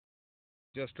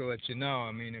Just to let you know,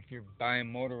 I mean, if you're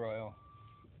buying motor oil,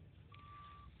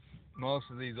 most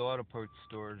of these auto parts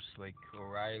stores like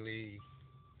O'Reilly,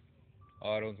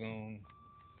 AutoZone,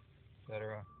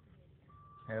 etc.,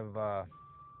 have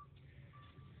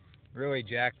really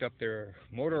jacked up their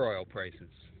motor oil prices.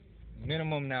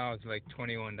 Minimum now is like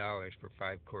 $21 for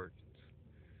 5 quarts,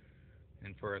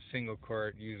 and for a single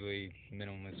quart, usually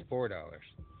minimum is $4.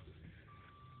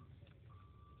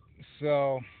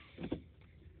 So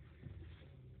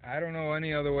I don't know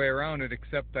any other way around it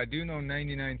except I do know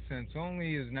 99 cents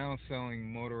only is now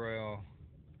selling motor oil,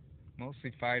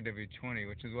 mostly 5W20,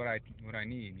 which is what I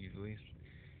need usually.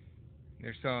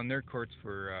 They're selling their quarts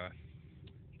for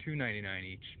 $2.99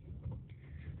 each.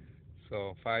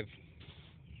 So 5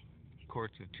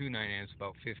 quarts of $2.99 is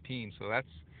about 15. So that's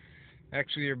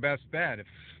actually your best bet if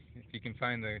you can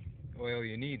find the oil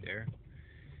you need there.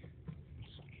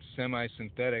 It's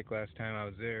semi-synthetic. Last time I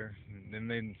was there, and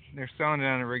then they're selling it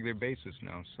on a regular basis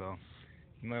now. So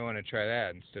you might want to try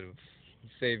that instead of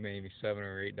save maybe $7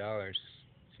 or $8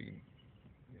 if you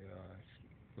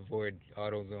avoid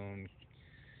AutoZone,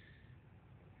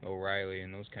 O'Reilly,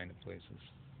 and those kind of places.